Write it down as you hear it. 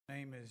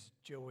name is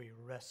Joey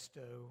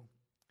Resto.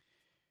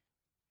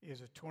 He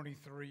is a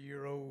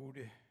 23-year-old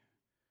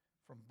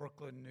from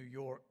Brooklyn, New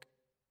York.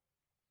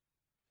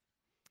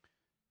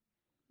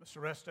 Mr.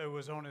 Resto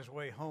was on his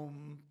way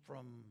home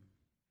from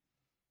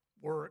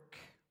work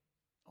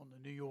on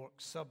the New York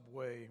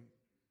subway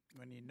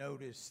when he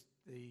noticed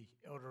the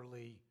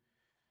elderly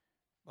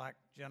black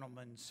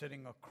gentleman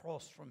sitting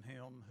across from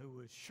him who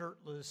was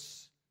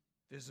shirtless,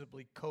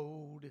 visibly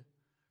cold,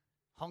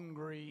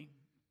 hungry,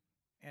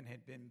 and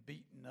had been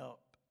beaten up.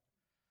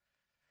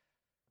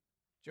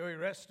 Joey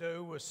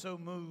Resto was so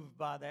moved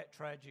by that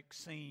tragic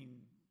scene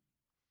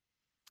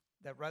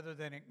that rather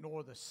than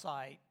ignore the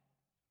sight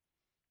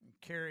and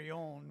carry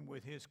on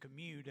with his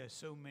commute as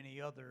so many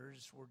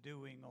others were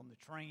doing on the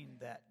train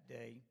that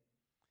day,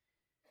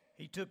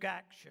 he took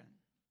action,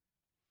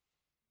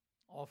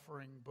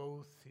 offering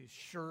both his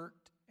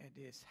shirt and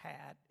his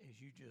hat, as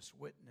you just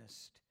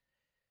witnessed.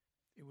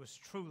 It was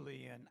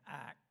truly an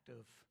act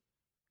of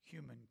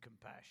human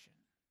compassion.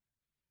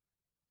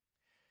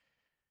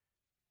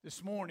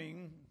 This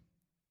morning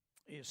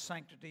is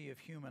Sanctity of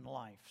Human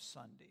Life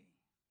Sunday.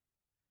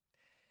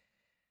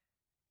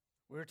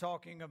 We're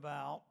talking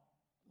about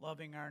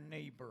loving our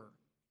neighbor,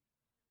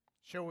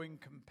 showing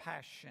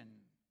compassion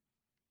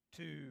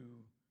to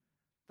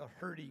the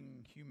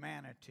hurting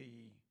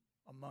humanity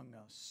among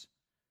us.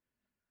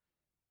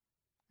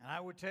 And I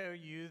would tell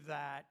you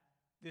that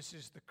this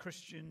is the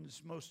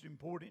Christian's most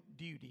important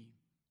duty.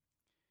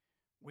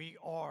 We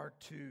are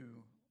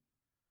to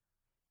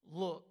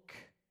look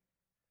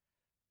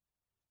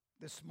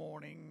this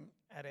morning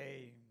at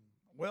a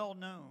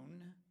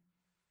well-known,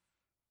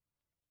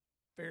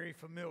 very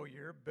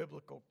familiar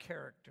biblical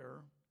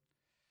character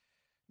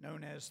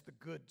known as the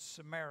Good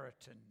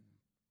Samaritan.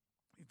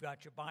 If you've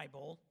got your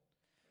Bible,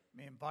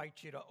 I may invite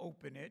you to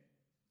open it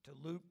to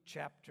Luke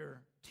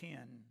chapter 10.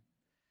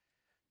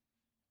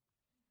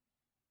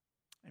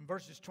 In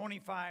verses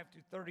 25 to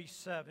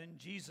 37,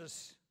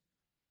 Jesus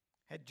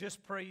had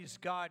just praised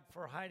God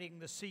for hiding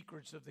the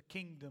secrets of the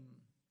kingdom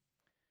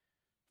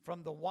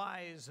from the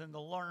wise and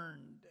the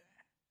learned.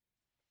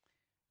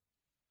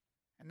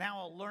 And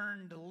now a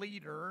learned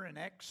leader, an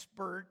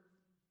expert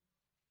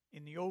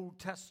in the Old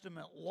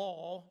Testament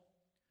law,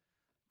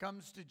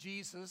 comes to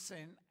Jesus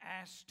and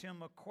asked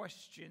him a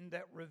question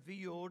that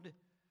revealed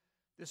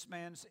this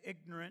man's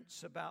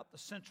ignorance about the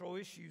central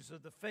issues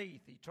of the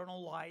faith,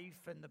 eternal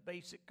life, and the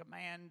basic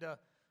command to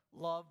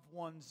love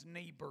one's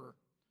neighbor.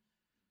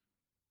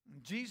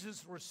 And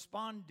Jesus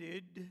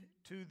responded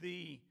to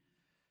the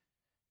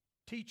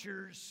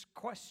teacher's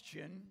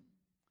question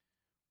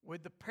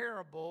with the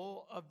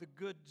parable of the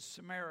Good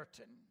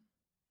Samaritan.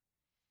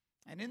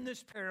 And in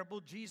this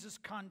parable, Jesus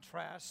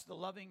contrasts the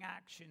loving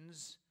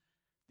actions,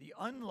 the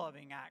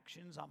unloving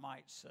actions, I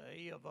might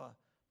say, of a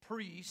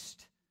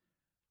priest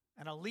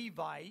and a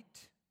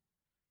Levite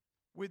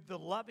with the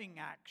loving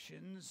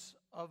actions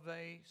of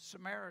a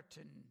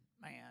Samaritan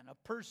man,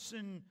 a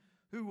person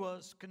who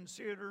was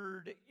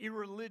considered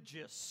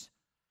irreligious,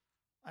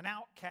 an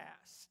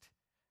outcast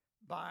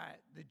by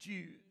the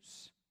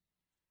Jews.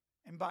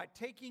 And by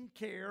taking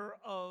care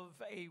of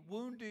a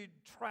wounded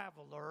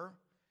traveler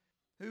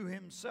who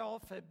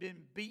himself had been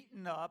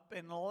beaten up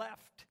and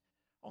left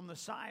on the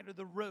side of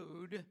the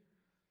road,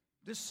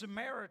 this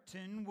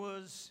Samaritan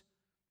was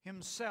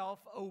himself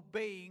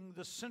obeying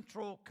the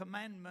central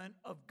commandment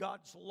of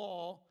God's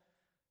law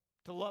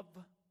to love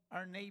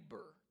our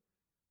neighbor,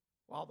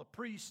 while the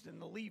priest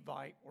and the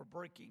Levite were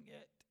breaking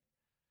it.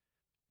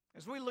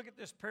 As we look at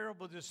this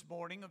parable this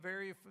morning, a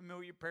very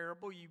familiar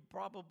parable, you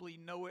probably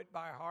know it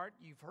by heart.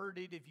 You've heard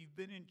it if you've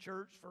been in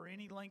church for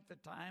any length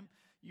of time.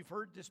 You've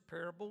heard this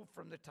parable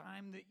from the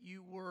time that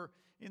you were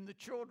in the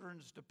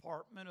children's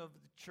department of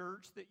the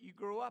church that you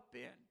grew up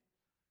in.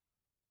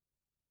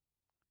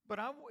 But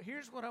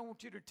here's what I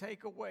want you to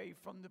take away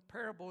from the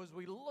parable as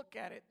we look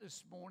at it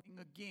this morning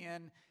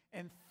again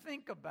and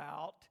think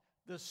about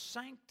the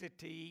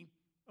sanctity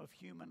of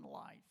human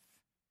life.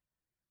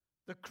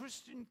 The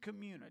Christian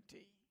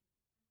community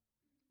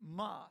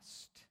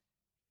must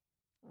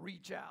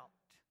reach out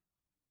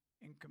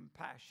in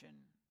compassion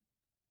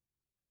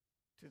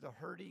to the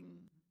hurting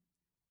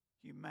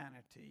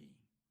humanity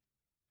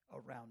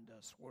around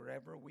us,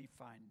 wherever we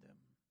find them.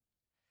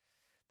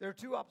 There are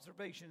two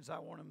observations I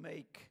want to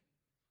make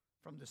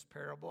from this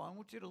parable. I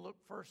want you to look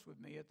first with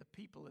me at the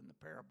people in the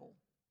parable.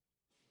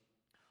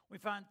 We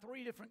find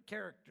three different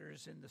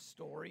characters in the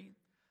story.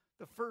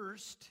 The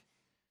first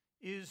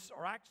is,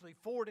 or actually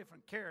four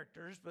different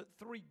characters, but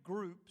three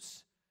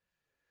groups.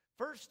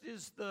 First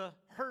is the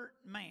hurt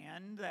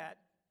man that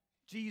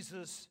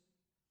Jesus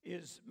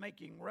is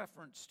making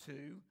reference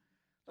to.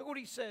 Look what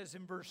he says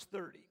in verse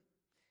 30.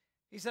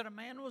 He said, a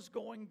man was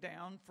going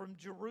down from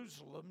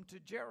Jerusalem to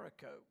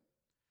Jericho,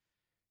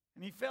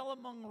 and he fell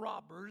among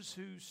robbers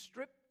who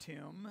stripped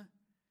him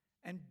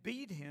and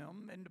beat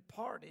him and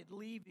departed,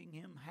 leaving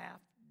him half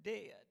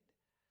dead.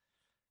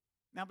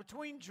 Now,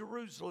 between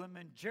Jerusalem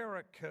and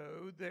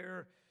Jericho,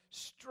 there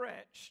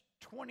stretched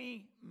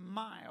 20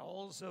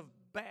 miles of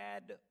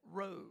bad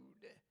road.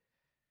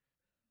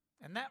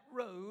 And that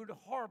road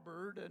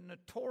harbored a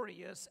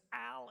notorious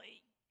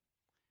alley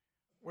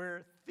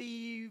where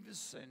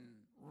thieves and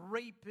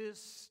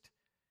rapists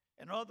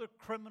and other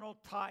criminal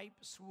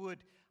types would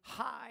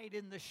hide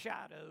in the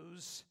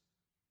shadows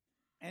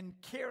and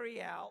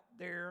carry out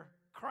their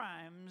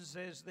crimes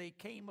as they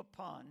came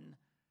upon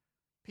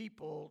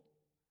people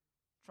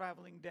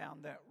traveling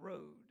down that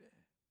road.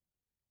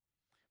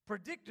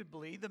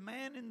 Predictably, the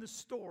man in the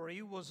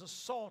story was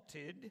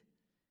assaulted.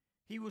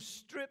 He was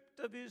stripped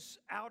of his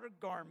outer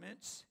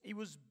garments. He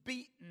was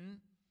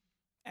beaten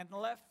and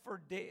left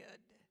for dead.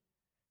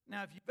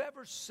 Now, if you've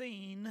ever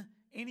seen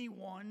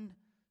anyone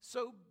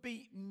so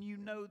beaten, you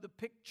know the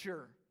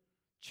picture.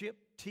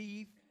 Chipped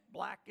teeth,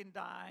 blackened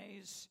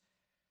eyes,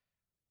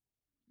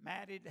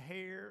 matted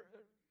hair,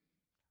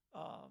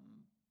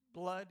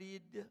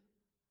 bloodied.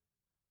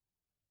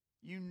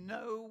 You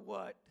know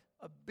what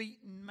a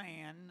beaten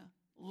man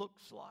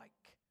looks like.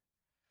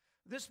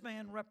 This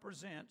man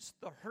represents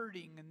the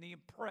hurting and the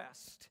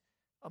oppressed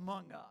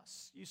among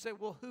us. You say,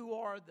 well, who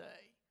are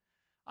they?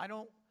 I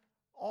don't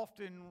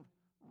often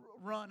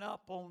run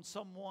up on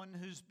someone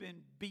who's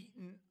been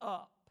beaten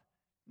up.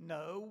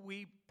 No,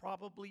 we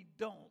probably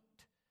don't.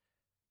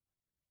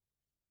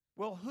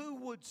 Well, who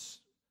would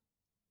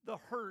the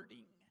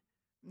hurting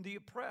and the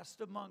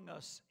oppressed among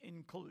us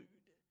include?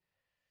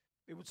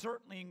 It would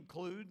certainly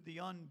include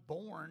the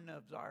unborn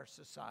of our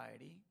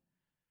society,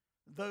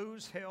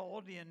 those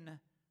held in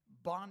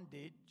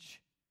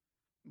bondage,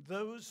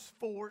 those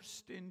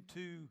forced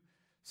into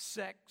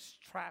sex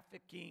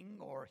trafficking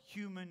or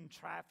human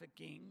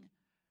trafficking,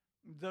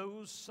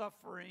 those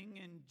suffering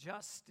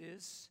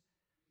injustice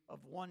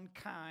of one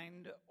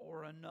kind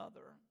or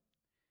another.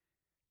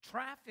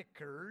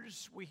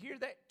 Traffickers, we hear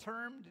that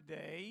term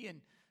today,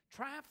 and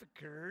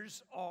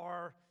traffickers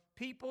are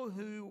people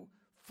who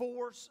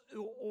force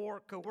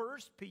or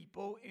coerce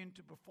people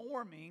into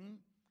performing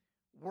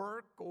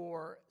work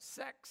or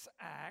sex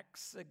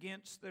acts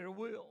against their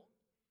will.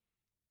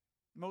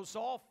 Most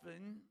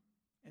often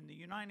in the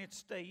United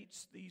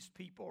States, these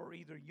people are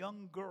either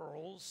young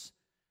girls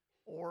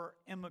or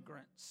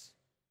immigrants,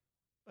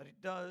 but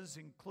it does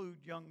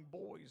include young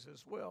boys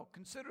as well.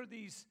 Consider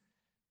these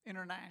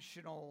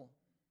international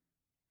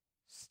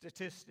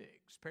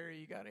statistics. Perry,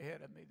 you got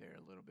ahead of me there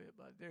a little bit,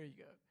 but there you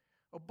go.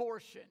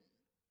 Abortion.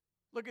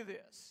 Look at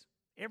this.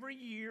 Every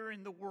year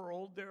in the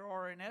world, there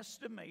are an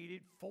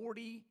estimated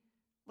 40,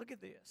 look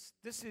at this.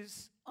 This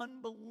is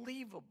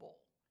unbelievable.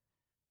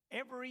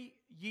 Every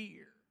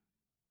year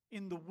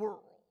in the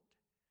world,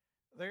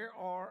 there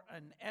are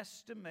an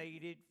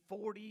estimated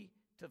 40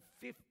 to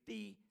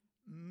 50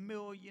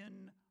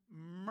 million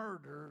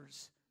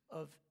murders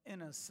of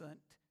innocent,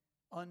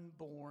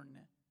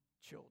 unborn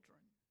children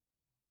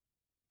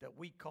that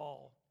we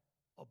call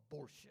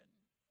abortion.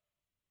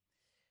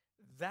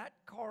 That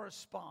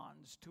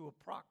corresponds to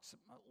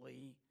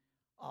approximately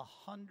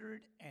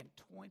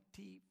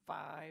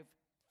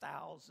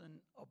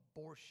 125,000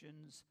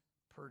 abortions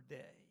per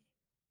day.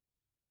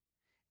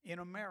 In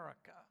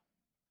America,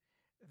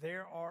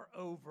 there are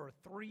over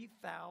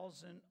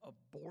 3,000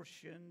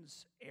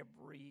 abortions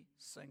every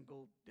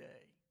single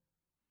day.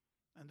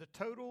 And the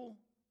total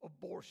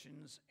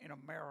abortions in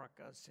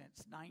America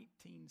since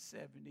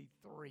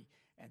 1973,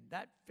 and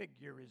that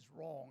figure is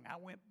wrong. I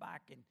went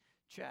back and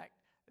checked.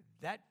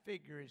 That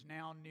figure is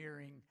now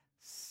nearing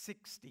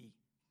 60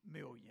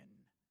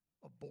 million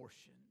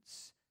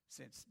abortions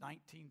since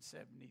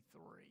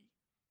 1973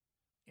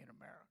 in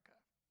America.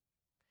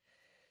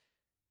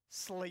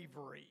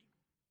 Slavery.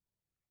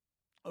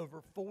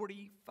 Over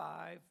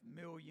 45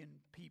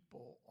 million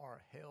people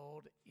are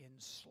held in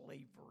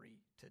slavery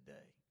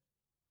today.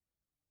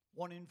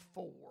 1 in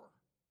 4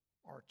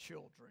 are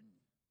children.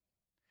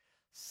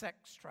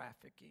 Sex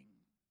trafficking.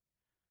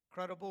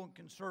 Credible and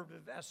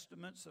conservative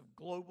estimates of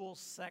global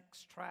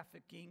sex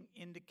trafficking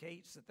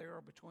indicates that there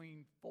are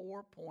between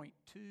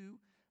 4.2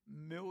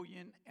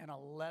 million and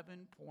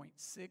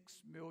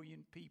 11.6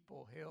 million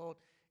people held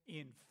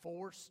in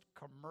forced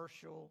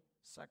commercial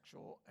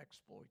sexual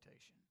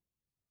exploitation.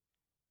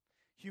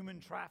 Human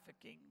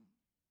trafficking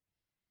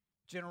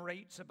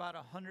generates about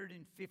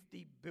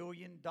 $150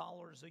 billion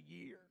a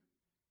year.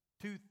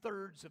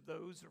 2/3 of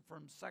those are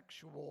from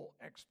sexual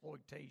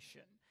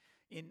exploitation.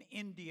 In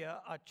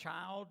India, a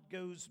child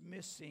goes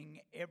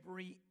missing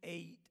every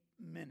 8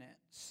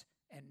 minutes,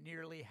 and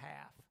nearly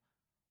half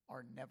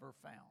are never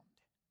found.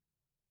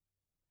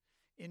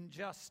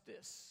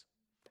 Injustice.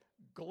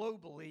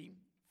 Globally,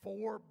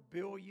 4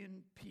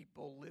 billion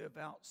people live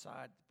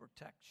outside the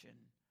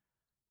protection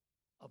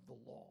of the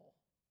law.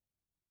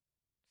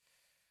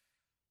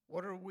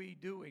 What are we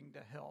doing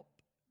to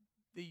help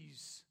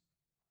these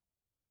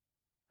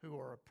who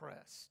are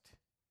oppressed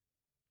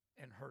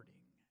and hurting?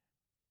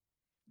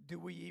 Do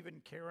we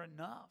even care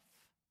enough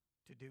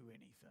to do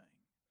anything?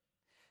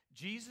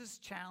 Jesus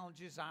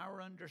challenges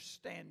our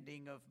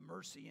understanding of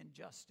mercy and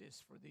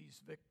justice for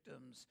these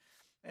victims.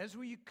 As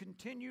we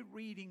continue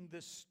reading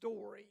this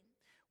story,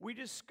 we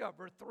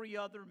discover three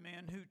other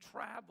men who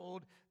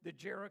traveled the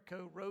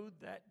Jericho road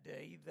that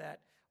day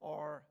that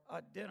are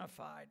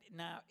identified.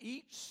 Now,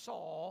 each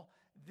saw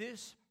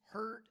this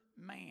hurt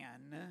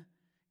man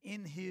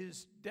in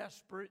his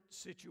desperate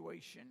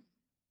situation.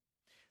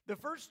 The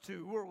first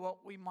two were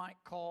what we might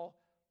call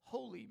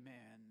holy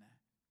men,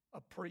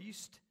 a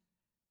priest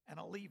and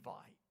a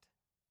Levite.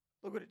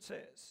 Look what it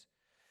says.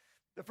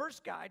 The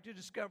first guy to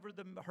discover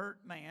the hurt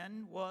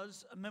man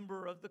was a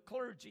member of the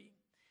clergy.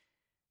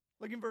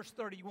 Look in verse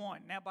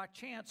 31. Now by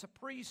chance a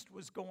priest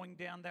was going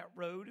down that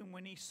road, and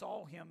when he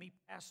saw him, he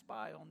passed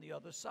by on the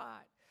other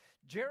side.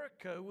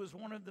 Jericho was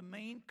one of the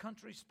main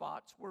country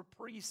spots where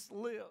priests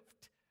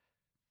lived.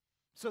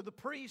 So the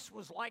priest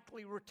was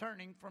likely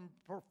returning from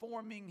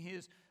performing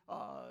his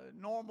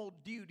normal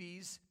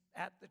duties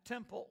at the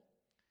temple.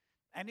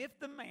 And if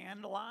the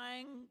man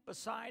lying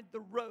beside the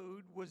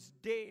road was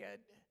dead,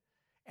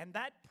 and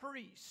that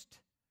priest,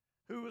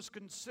 who was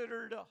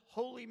considered a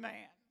holy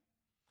man,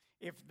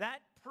 if that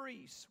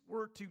priest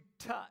were to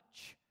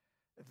touch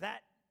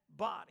that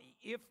body,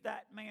 if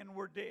that man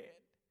were dead,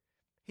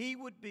 he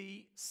would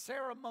be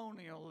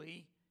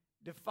ceremonially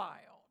defiled.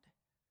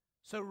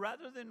 So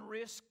rather than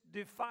risk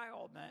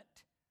defilement,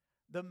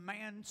 the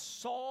man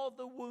saw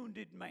the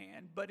wounded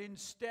man, but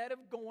instead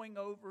of going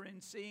over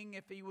and seeing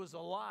if he was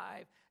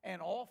alive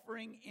and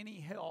offering any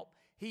help,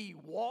 he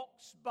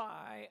walks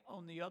by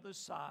on the other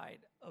side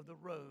of the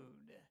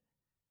road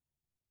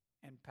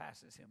and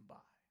passes him by.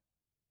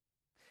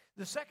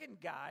 The second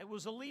guy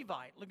was a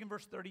Levite. Look in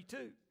verse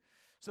 32.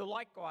 So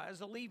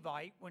likewise, a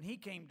Levite, when he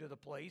came to the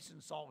place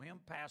and saw him,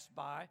 passed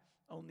by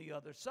on the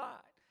other side.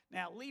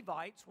 Now,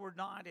 Levites were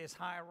not as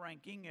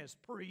high-ranking as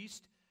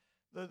priests,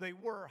 though they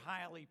were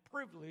highly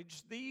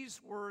privileged.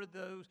 These were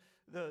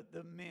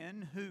the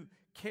men who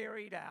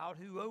carried out,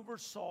 who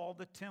oversaw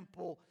the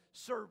temple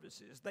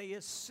services. They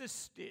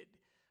assisted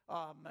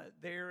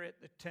there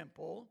at the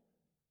temple.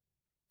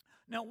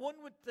 Now, one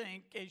would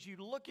think, as you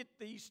look at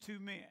these two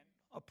men,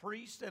 a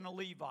priest and a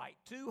Levite,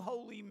 two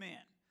holy men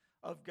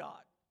of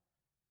God,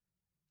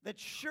 that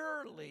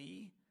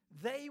surely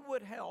they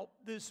would help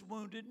this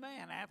wounded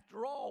man.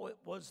 After all, it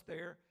was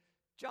their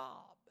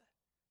job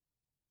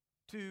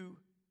to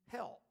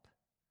help.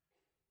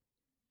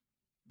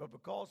 But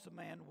because the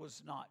man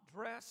was not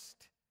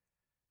dressed,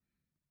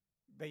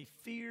 they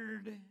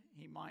feared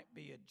he might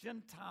be a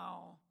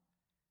Gentile,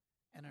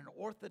 and an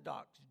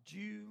Orthodox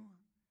Jew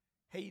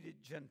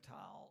hated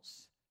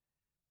Gentiles.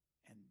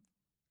 And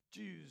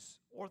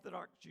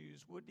Orthodox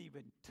Jews wouldn't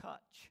even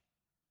touch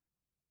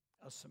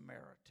a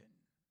Samaritan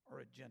or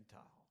a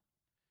Gentile.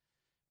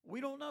 We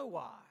don't know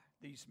why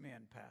these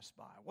men passed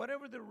by.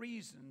 Whatever the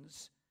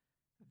reasons,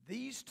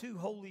 these two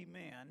holy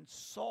men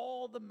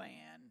saw the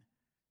man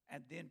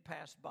and then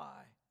passed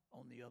by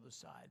on the other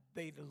side.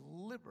 They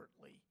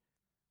deliberately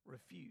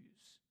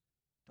refused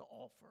to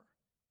offer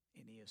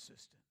any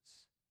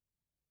assistance,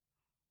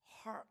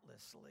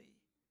 heartlessly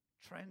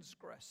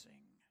transgressing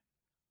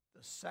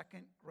the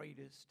second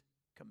greatest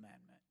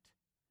commandment,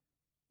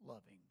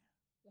 loving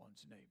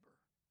one's neighbor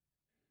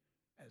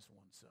as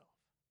oneself.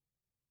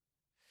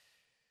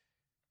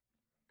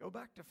 Go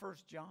back to 1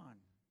 John.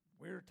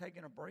 We're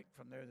taking a break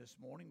from there this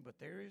morning, but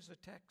there is a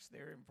text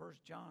there in 1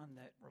 John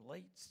that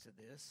relates to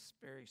this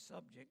very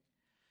subject.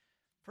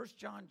 1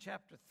 John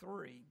chapter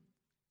 3,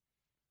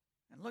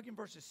 and look in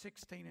verses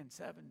 16 and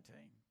 17.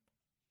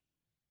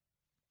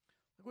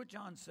 Look what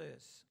John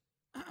says.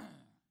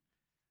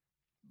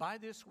 By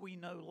this we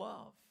know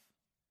love,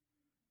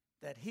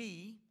 that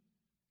he,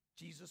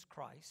 Jesus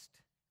Christ,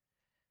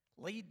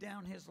 laid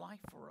down his life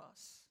for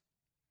us,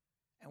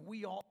 and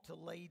we ought to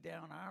lay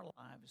down our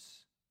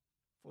lives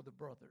for the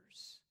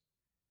brothers.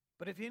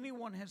 But if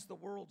anyone has the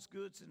world's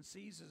goods and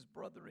sees his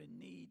brother in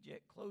need,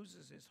 yet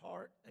closes his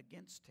heart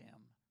against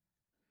him,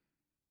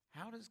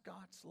 how does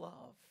God's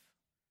love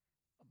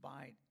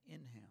abide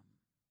in him?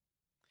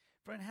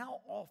 Friend, how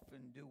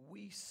often do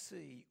we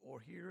see or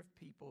hear of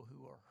people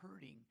who are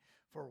hurting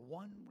for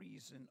one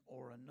reason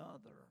or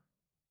another,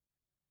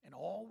 and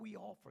all we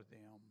offer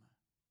them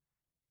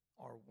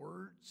are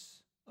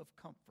words of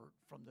comfort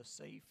from the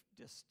safe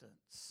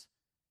distance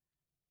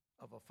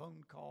of a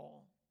phone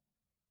call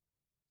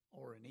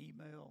or an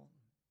email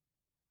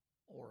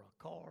or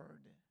a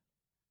card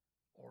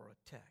or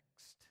a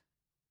text?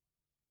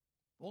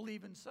 We'll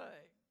even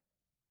say,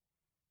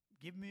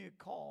 give me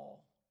a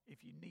call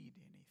if you need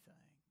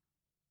anything.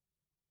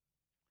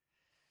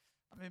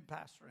 I've been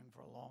pastoring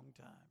for a long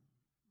time.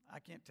 I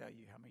can't tell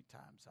you how many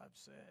times I've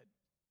said,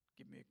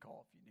 give me a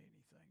call if you need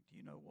anything. Do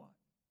you know what?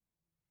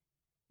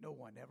 No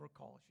one ever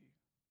calls you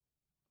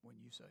when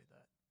you say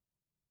that.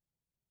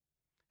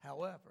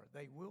 However,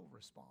 they will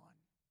respond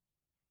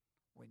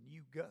when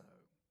you go,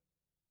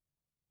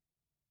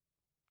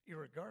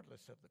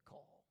 irregardless of the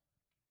call,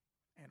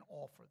 and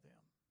offer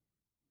them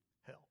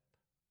help.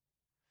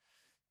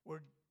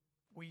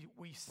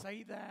 We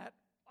say that.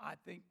 I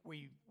think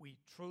we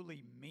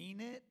truly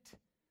mean it,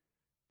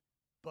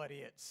 but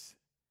it's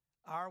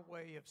our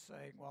way of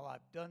saying, well,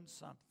 I've done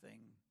something,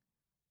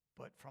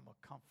 but from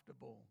a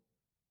comfortable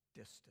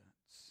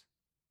distance.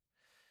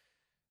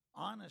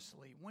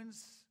 Honestly,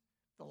 when's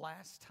the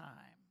last time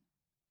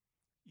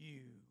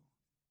you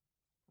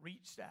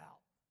reached out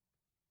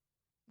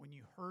when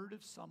you heard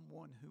of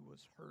someone who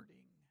was hurting?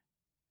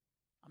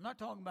 I'm not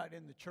talking about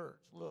in the church.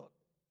 Look,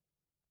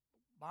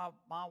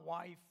 my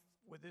wife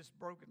with this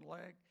broken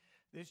leg,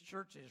 this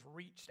church has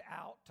reached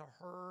out to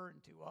her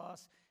and to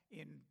us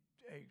in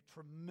a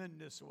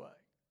tremendous way.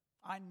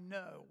 I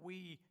know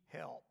we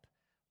help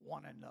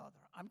one another.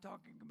 I'm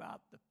talking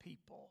about the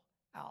people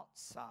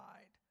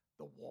outside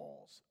the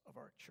walls of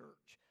our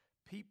church.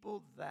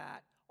 People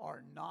that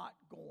are not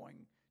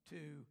going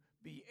to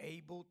be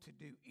able to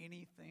do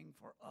anything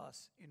for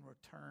us in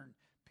return.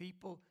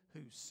 People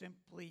who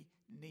simply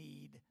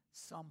need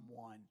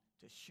someone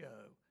to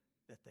show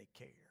that they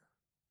care.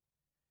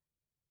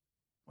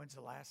 When's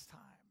the last time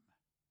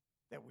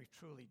that we've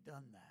truly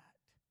done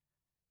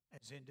that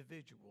as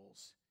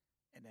individuals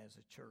and as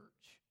a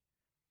church?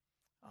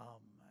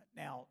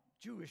 Now,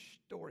 Jewish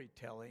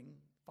storytelling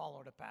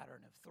followed a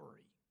pattern of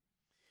three.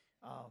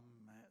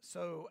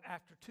 So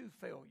after two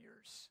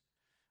failures,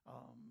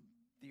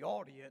 the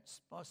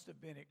audience must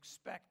have been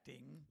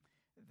expecting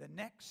the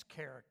next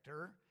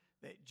character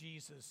that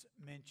Jesus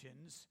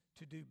mentions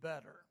to do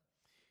better.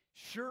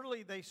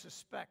 Surely they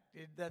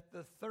suspected that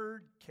the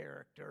third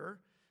character,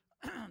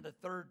 the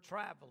third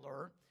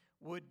traveler,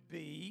 would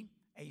be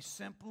a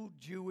simple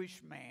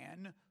Jewish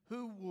man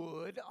who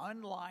would,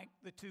 unlike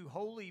the two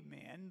holy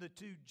men, the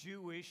two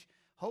Jewish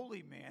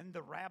holy men,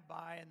 the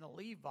rabbi and the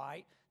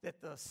Levite,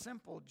 that the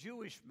simple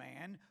Jewish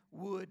man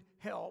would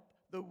help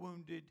the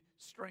wounded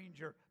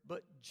stranger.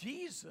 But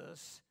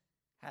Jesus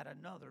had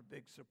another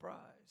big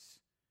surprise.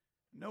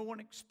 No one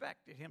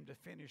expected him to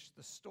finish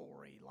the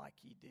story like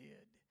he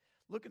did.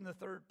 Look in the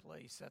third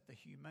place at the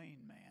humane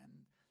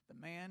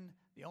man,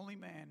 the only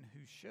man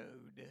who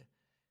showed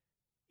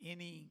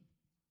any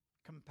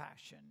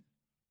compassion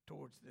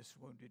towards this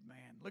wounded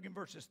man. Look in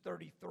verses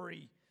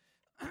 33.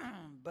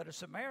 But a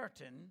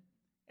Samaritan,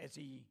 as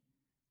he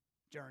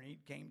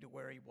journeyed, came to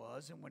where he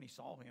was, and when he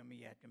saw him,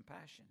 he had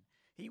compassion.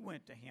 He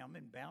went to him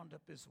and bound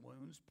up his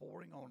wounds,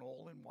 pouring on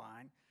oil and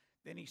wine.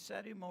 Then he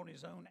set him on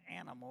his own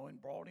animal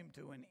and brought him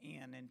to an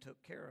inn and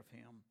took care of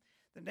him.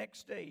 The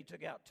next day he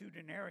took out 2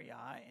 denarii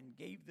and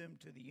gave them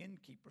to the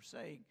innkeeper,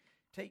 saying,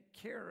 "Take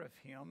care of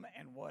him,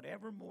 and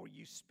whatever more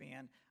you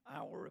spend,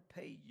 I will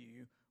repay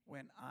you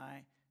when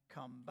I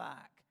come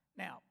back."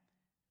 Now,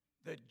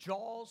 the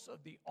jaws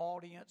of the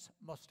audience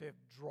must have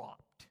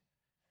dropped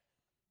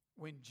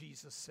when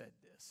Jesus said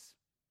this.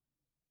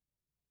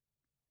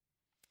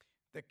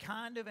 The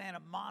kind of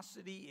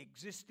animosity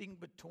existing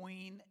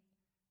between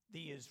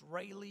the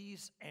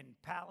Israelis and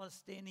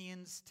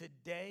Palestinians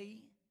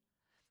today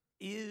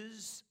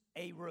is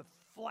a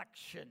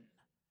reflection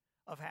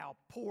of how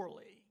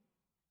poorly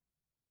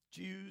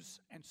Jews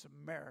and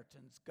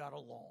Samaritans got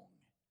along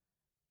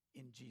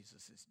in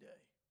Jesus'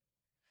 day.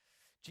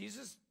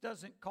 Jesus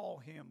doesn't call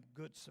him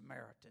Good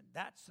Samaritan.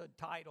 That's a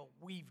title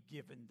we've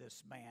given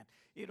this man.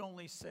 It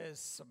only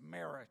says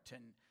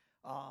Samaritan.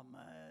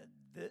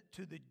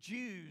 To the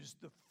Jews,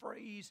 the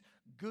phrase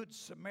Good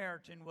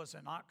Samaritan was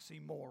an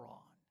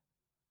oxymoron.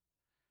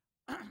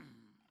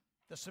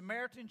 The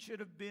Samaritan should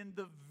have been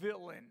the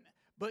villain,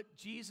 but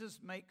Jesus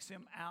makes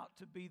him out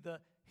to be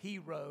the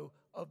hero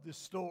of the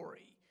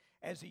story.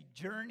 As he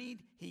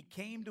journeyed, he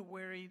came to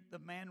where the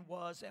man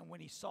was, and when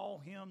he saw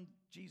him,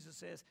 Jesus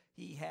says,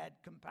 he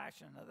had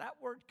compassion. Now,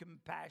 that word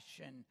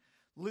compassion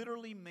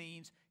literally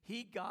means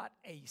he got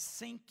a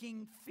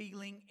sinking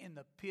feeling in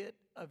the pit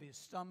of his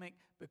stomach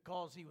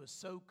because he was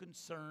so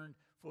concerned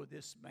for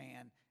this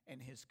man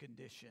and his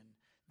condition.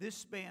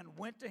 This man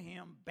went to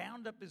him,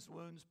 bound up his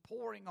wounds,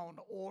 pouring on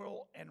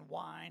oil and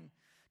wine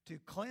to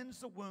cleanse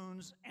the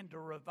wounds and to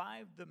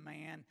revive the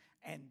man.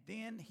 And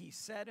then he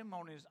set him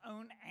on his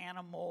own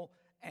animal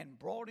and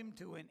brought him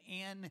to an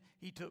inn.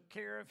 He took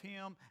care of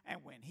him.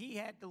 And when he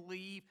had to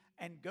leave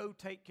and go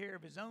take care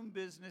of his own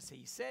business,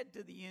 he said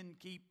to the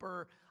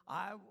innkeeper,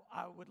 I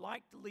would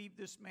like to leave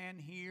this man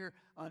here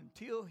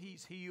until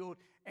he's healed.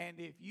 And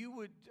if you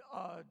would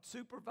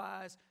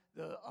supervise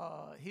the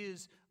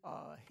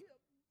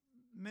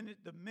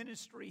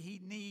ministry he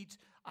needs,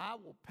 I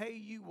will pay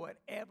you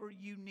whatever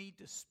you need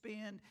to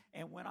spend,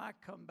 and when I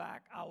come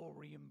back, I will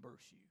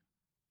reimburse you.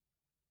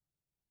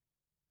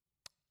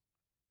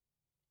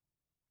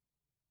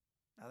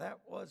 Now, that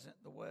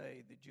wasn't the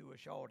way the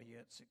Jewish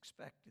audience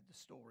expected the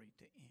story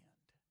to end.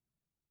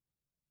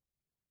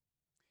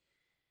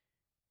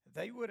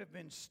 They would have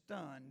been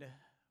stunned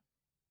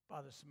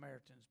by the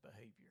Samaritan's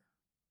behavior.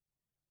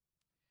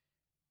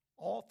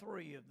 All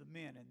three of the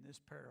men in this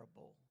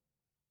parable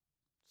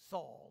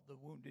saw the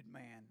wounded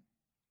man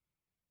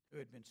who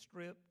had been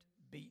stripped,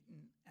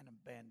 beaten, and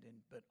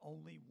abandoned, but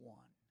only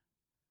one,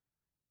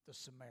 the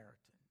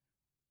Samaritan,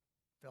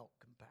 felt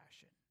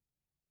compassion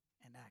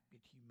and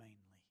acted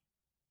humanely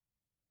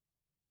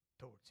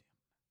towards him.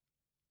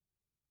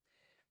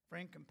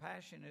 Friend,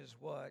 compassion is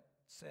what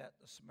set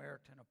the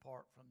Samaritan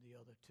apart from the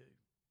other two.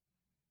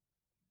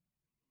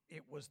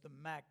 It was the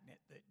magnet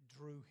that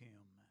drew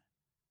him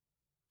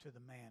to the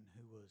man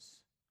who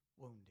was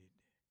wounded.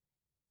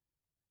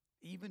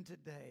 Even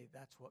today,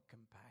 that's what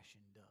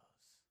compassion does.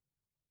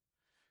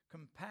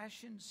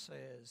 Compassion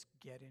says,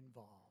 get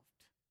involved,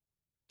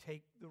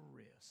 take the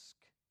risk,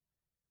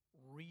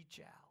 reach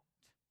out.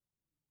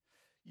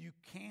 You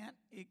can't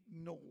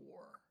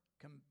ignore,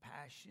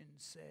 compassion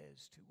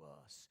says to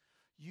us,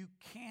 you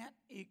can't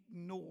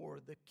ignore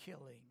the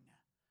killing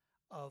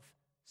of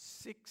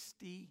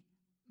 60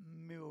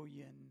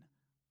 million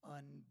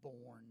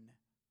unborn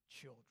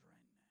children.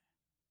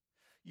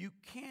 You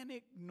can't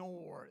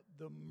ignore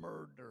the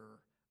murder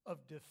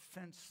of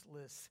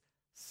defenseless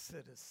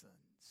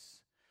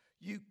citizens.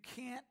 You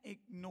can't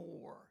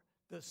ignore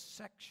the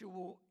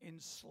sexual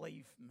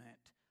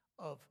enslavement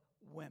of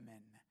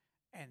women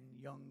and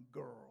young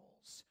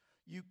girls.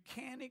 You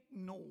can't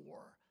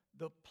ignore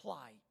the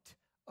plight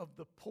of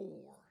the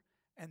poor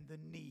and the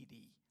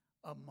needy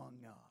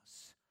among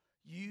us.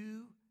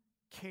 You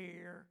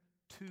care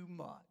too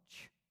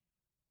much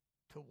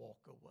to walk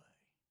away.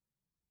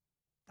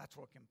 That's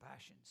what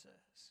compassion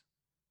says.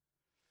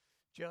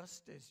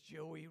 Just as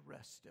Joey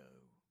Resto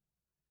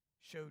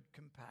showed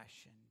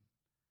compassion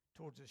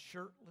towards a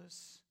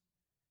shirtless,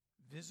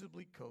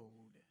 visibly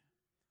cold,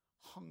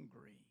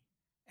 hungry,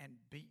 and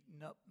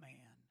beaten up man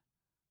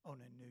on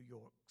a New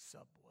York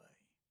subway.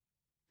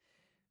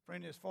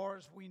 Friend, as far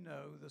as we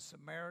know, the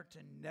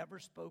Samaritan never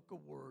spoke a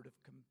word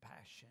of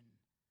compassion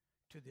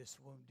to this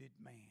wounded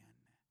man.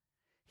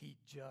 He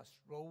just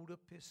rolled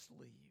up his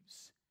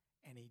sleeves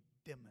and he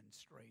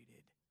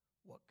demonstrated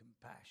what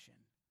compassion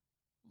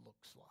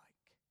looks like.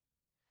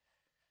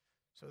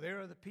 So there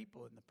are the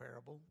people in the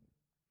parable: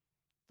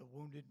 the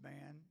wounded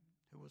man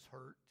who was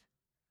hurt,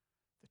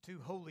 the two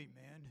holy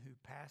men who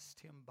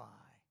passed him by,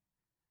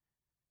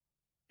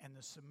 and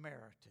the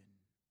Samaritan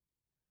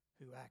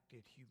who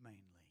acted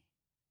humanely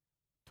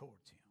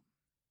towards him.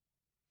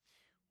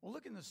 Well,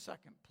 look in the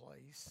second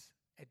place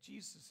at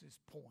Jesus'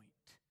 point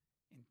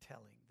in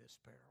telling this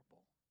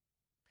parable.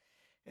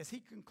 As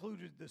he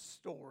concluded the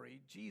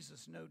story,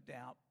 Jesus no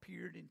doubt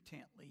peered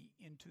intently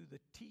into the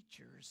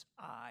teacher's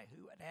eye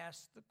who had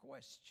asked the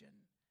question.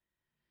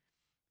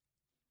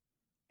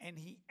 And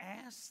he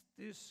asked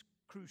this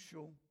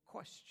crucial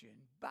question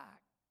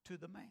back to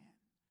the man.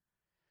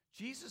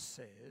 Jesus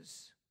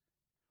says,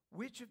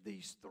 which of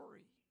these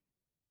three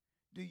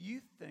do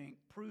you think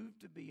proved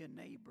to be a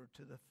neighbor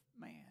to the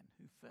man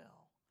who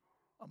fell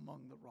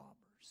among the robbers?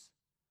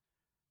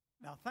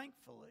 Now,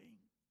 thankfully,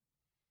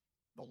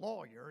 the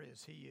lawyer,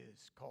 as he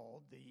is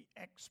called, the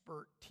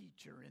expert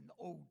teacher in the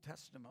Old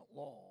Testament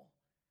law,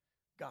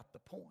 got the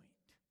point.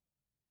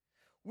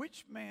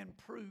 Which man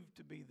proved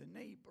to be the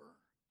neighbor?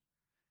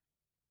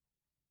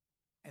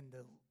 And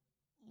the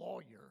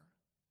lawyer,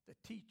 the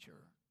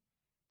teacher,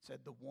 said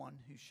the one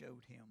who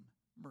showed him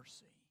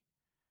mercy.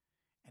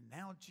 And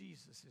now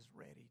Jesus is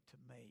ready to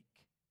make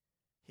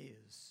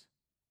his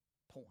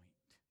point.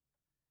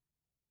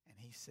 And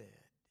he said,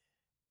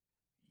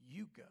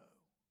 you go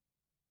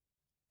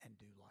and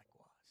do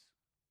likewise.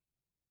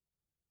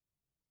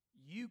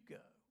 You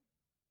go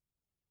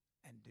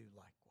and do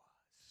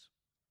likewise.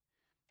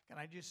 Can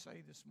I just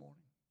say this morning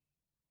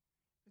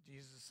that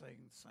Jesus is saying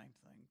the same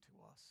thing to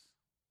us?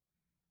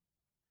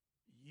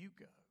 You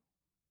go.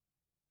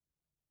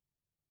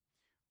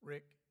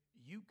 Rick,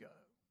 you go.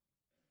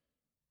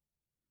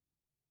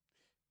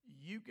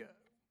 You go.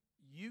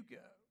 You go.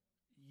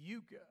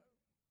 You go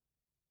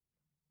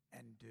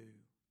and do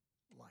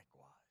likewise.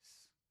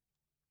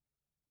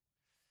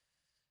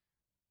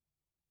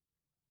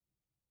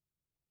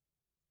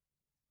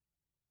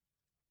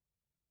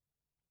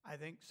 I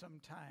think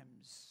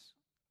sometimes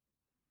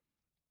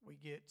we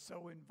get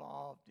so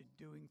involved in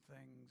doing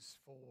things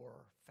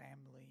for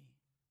family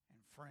and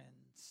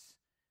friends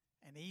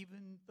and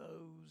even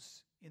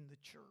those in the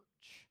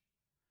church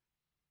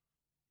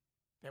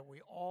that we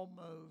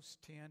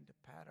almost tend to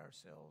pat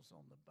ourselves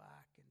on the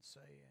back and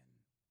say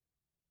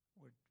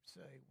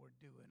we're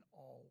doing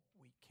all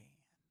we can.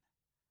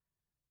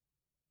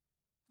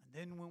 And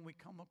then when we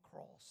come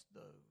across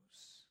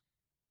those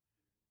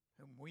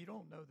whom we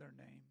don't know their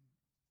name,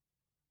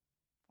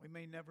 we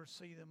may never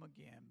see them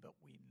again, but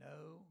we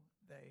know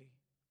they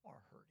are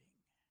hurting.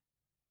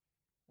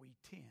 We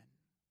tend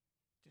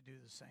to do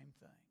the same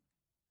thing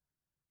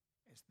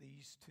as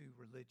these two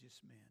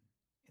religious men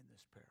in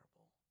this parable.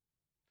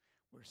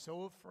 We're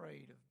so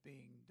afraid of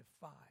being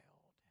defiled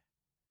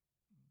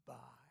by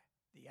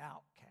the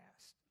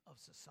outcast of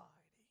society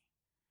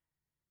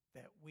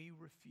that we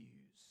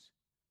refuse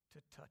to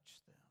touch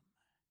them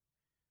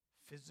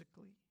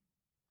physically,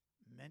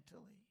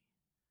 mentally,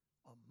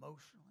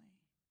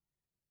 emotionally,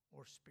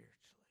 or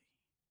spiritually.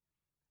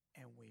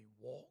 And we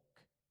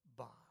walk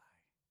by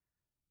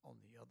on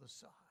the other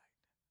side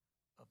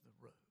of the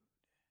road,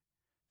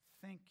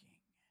 thinking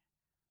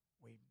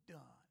we've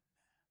done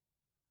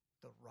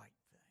the right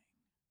thing,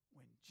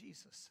 when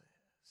Jesus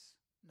says,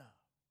 no,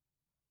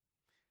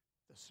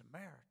 the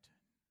Samaritan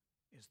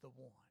is the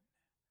one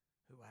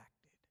who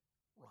acted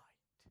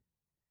right.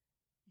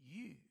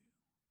 You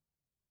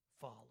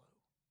follow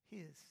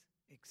his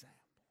example,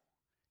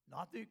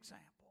 not the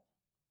example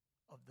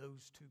of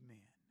those two men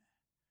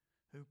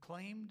who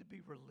claimed to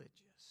be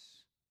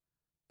religious,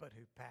 but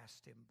who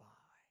passed him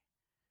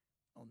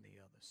by on the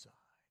other side.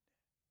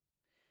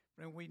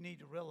 Friend, we need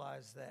to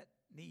realize that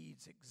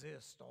needs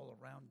exist all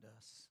around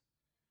us,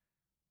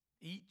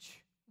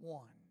 each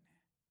one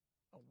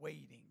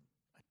awaiting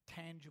a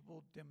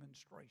tangible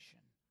demonstration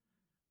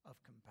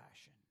of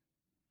compassion.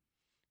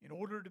 In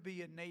order to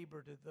be a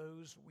neighbor to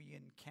those we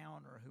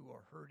encounter who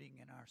are hurting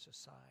in our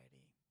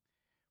society,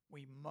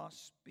 we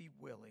must be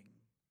willing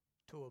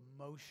to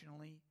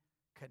emotionally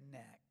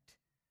connect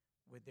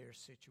with their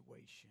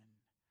situation.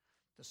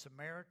 The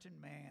Samaritan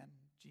man,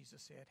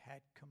 Jesus said,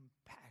 had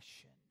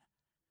compassion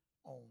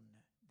on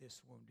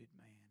this wounded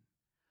man.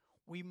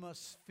 We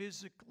must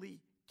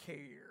physically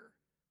care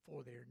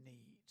for their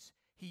needs.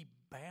 He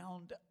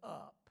bound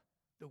up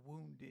the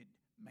wounded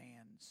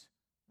man's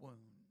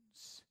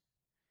wounds.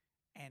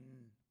 And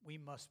we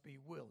must be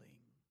willing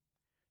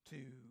to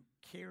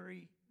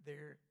carry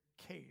their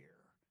care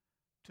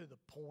to the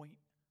point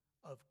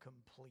of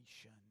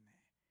completion.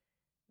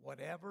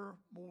 Whatever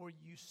more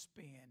you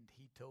spend,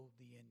 he told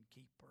the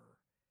innkeeper,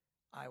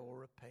 I will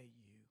repay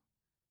you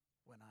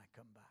when I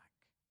come back.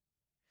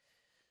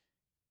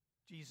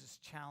 Jesus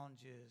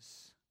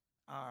challenges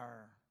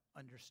our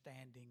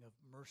understanding of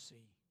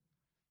mercy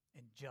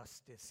and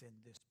justice in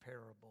this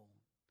parable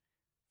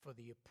for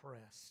the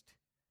oppressed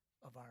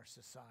of our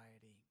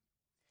society.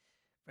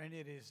 Friend,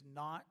 it is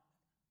not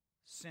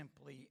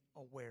simply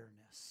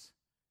awareness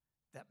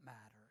that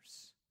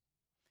matters.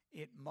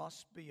 It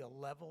must be a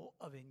level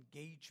of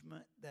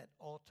engagement that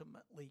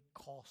ultimately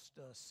costs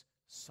us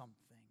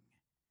something.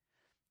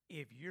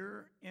 If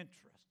your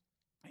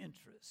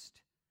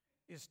interest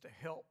is to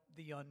help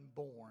the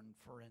unborn,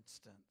 for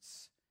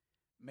instance,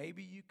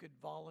 maybe you could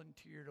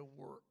volunteer to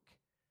work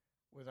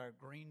with our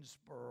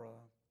Greensboro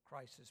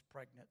Crisis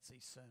Pregnancy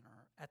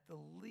Center. At the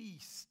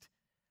least,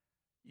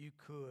 you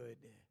could,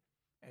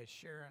 as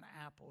Sharon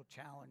Apple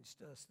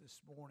challenged us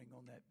this morning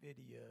on that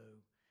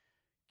video,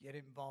 get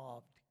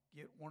involved,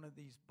 get one of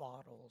these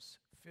bottles,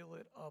 fill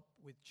it up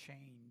with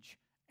change,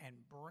 and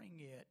bring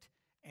it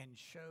and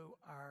show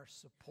our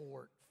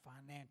support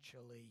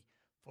financially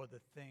for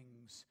the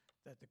things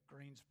that the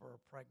Greensboro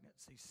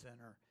Pregnancy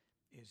Center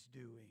is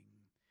doing.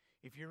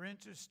 If you're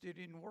interested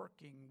in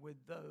working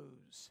with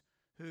those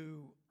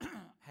who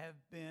have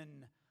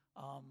been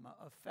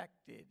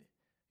affected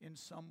in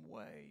some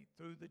way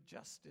through the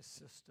justice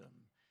system,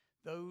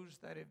 those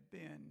that have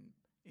been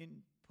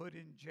put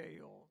in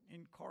jail,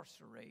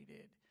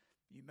 incarcerated,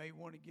 you may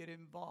want to get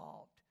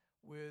involved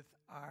with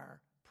our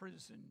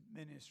prison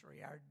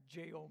ministry, our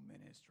jail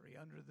ministry,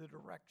 under the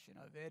direction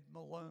of Ed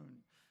Malone,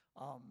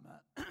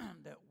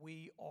 that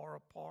we are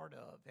a part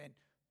of. And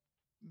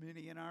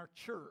many in our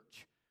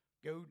church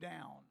go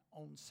down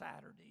on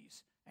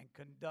Saturdays and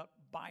conduct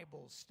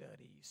Bible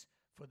studies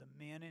for the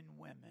men and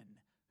women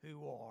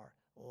who are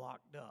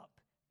locked up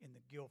in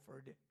the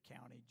Guilford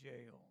County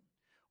Jail.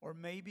 Or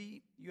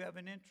maybe you have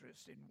an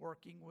interest in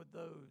working with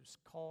those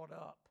caught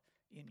up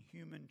in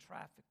human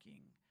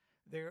trafficking.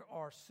 There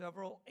are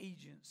several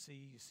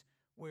agencies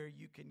where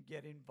you can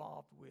get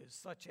involved with,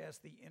 such as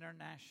the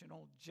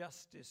International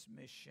Justice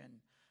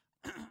Mission,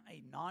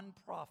 a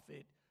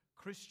nonprofit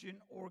Christian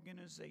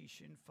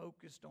organization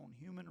focused on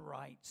human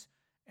rights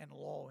and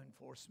law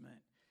enforcement.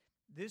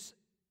 This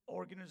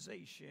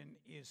organization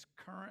is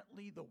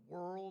currently the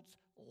world's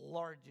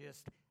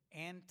largest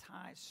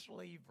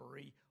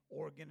anti-slavery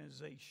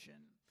organization.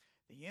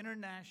 The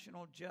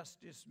International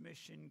Justice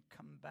Mission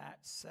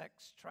combats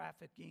sex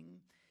trafficking.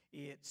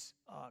 It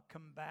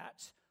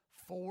combats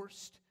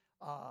forced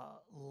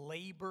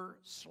labor,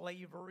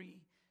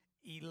 slavery,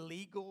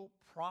 illegal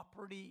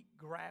property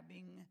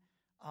grabbing,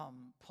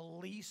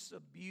 police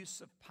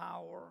abuse of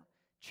power,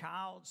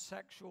 child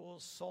sexual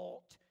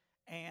assault,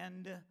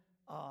 and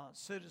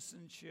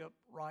citizenship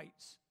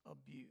rights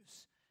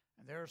abuse.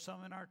 And there are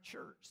some in our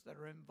church that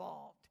are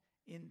involved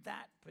in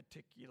that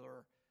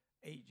particular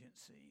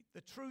agency.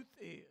 The truth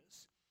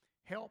is,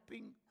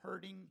 helping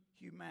hurting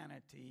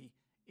humanity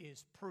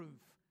is proof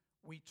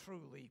we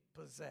truly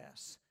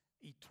possess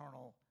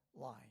eternal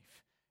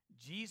life.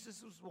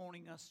 Jesus was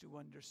wanting us to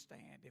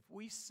understand, if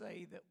we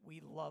say that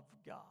we love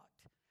God,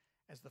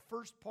 as the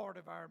first part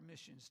of our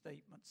mission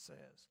statement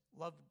says,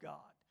 love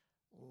God,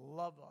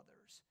 love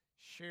others,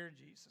 share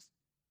Jesus,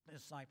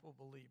 disciple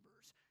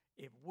believers.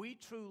 If we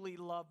truly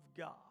love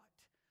God,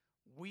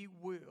 we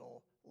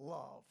will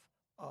love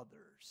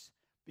others,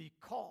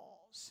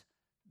 because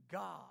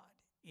God,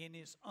 in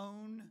His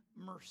own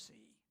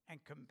mercy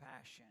and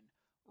compassion,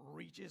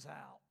 reaches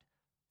out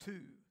to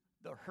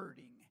the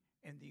hurting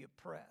and the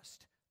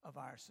oppressed of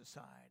our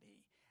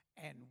society.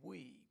 And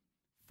we,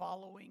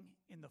 following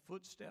in the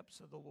footsteps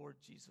of the Lord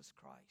Jesus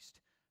Christ,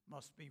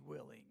 must be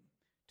willing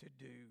to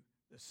do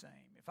the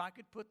same. If I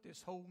could put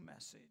this whole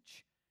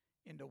message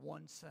into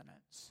one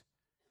sentence,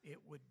 it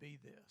would be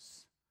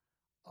this: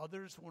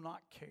 others will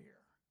not care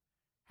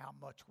how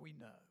much we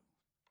know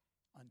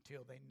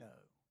until they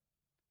know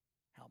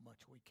how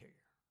much we care.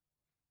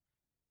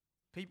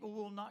 People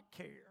will not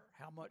care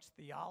how much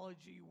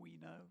theology we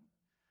know.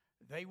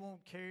 They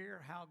won't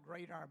care how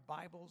great our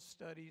Bible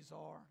studies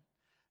are.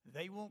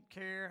 They won't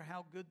care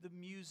how good the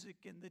music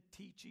and the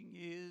teaching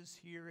is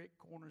here at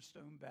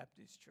Cornerstone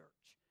Baptist Church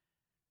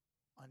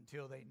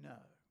until they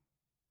know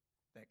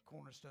that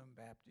Cornerstone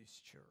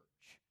Baptist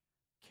Church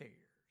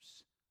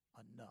cares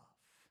enough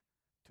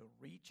to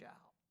reach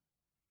out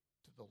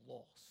to the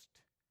lost,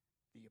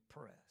 the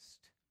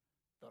oppressed,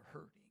 the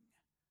hurting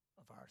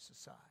of our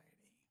society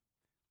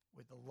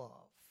with the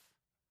love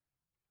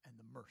and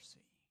the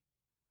mercy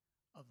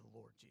of the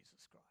Lord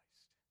Jesus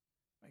Christ.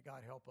 May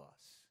God help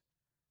us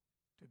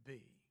to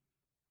be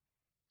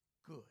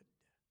good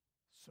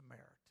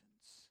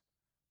Samaritans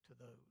to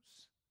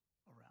those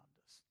around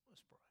us.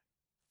 Let's pray.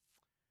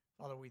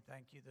 Father, we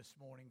thank you this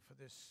morning for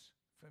this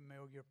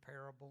familiar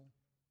parable.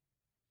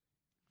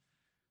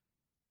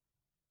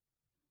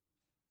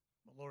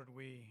 But Lord,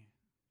 we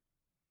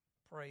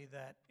pray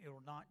that it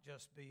will not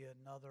just be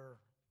another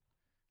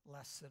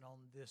lesson on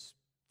this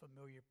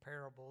familiar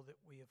parable that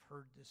we have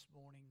heard this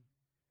morning.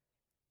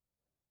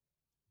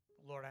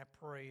 Lord, I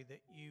pray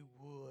that you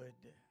would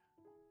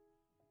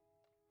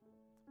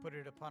put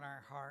it upon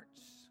our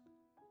hearts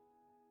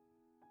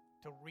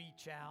to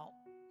reach out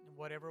in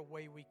whatever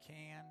way we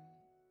can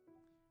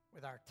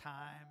with our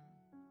time,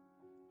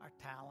 our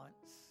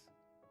talents,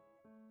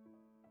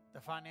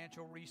 the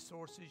financial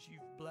resources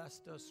you've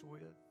blessed us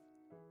with,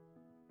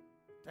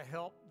 to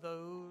help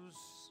those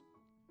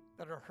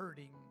that are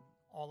hurting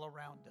all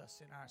around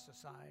us in our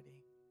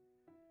society.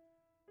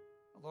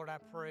 Lord, I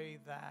pray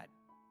that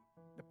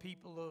the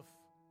people of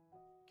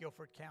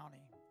Guilford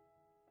County,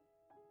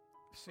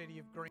 the city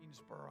of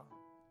Greensboro,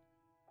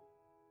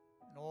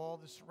 and all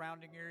the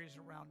surrounding areas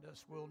around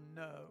us will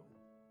know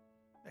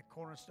that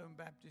Cornerstone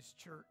Baptist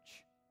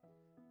Church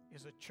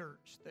is a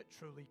church that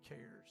truly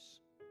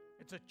cares.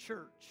 It's a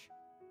church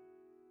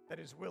that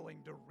is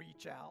willing to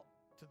reach out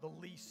to the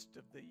least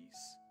of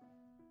these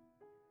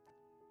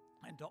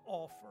and to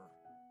offer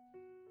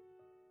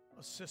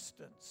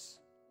assistance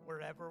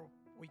wherever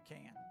we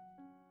can.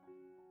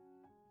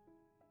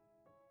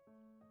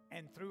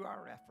 And through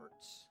our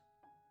efforts,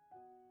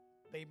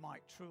 they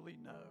might truly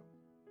know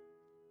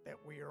that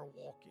we are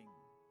walking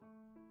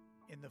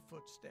in the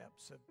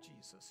footsteps of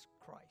Jesus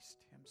Christ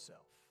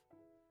himself.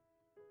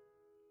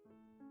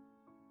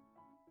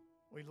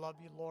 We love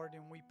you, Lord,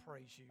 and we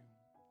praise you.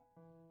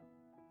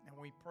 And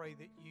we pray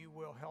that you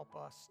will help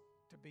us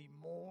to be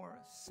more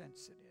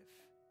sensitive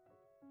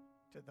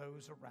to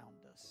those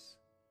around us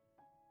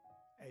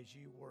as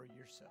you were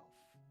yourself.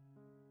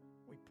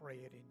 We pray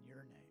it in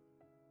your name.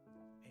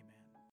 Amen.